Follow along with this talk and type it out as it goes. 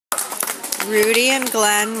Rudy and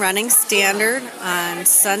Glenn running standard on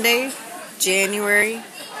Sunday, January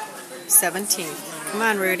 17th. Come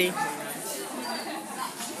on, Rudy.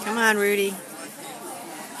 Come on, Rudy.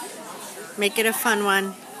 Make it a fun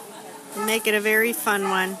one. Make it a very fun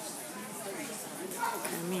one.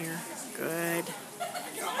 Come here. Good.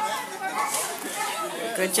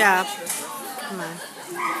 Good job. Come on.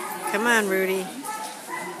 Come on, Rudy.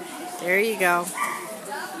 There you go.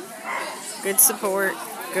 Good support.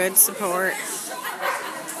 Good support.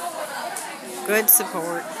 Good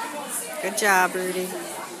support. Good job, Rudy.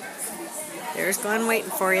 There's Glenn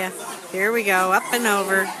waiting for you. Here we go. Up and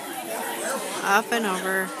over. Up and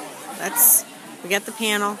over. We got the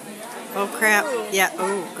panel. Oh, crap. Yeah.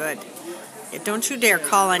 Oh, good. Yeah, don't you dare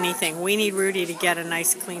call anything. We need Rudy to get a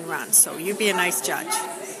nice, clean run. So you be a nice judge.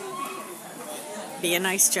 Be a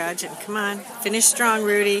nice judge. And come on. Finish strong,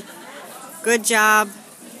 Rudy. Good job.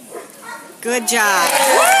 Good job.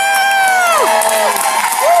 Woo!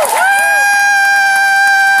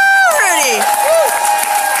 Rudy!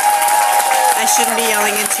 I shouldn't be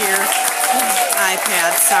yelling into your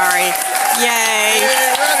iPad. Sorry. Yay.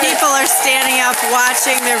 People are standing up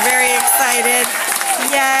watching. They're very excited.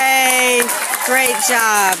 Yay. Great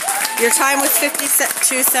job. Your time was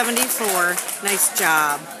 52:74. Nice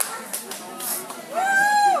job.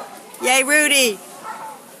 Yay, Rudy.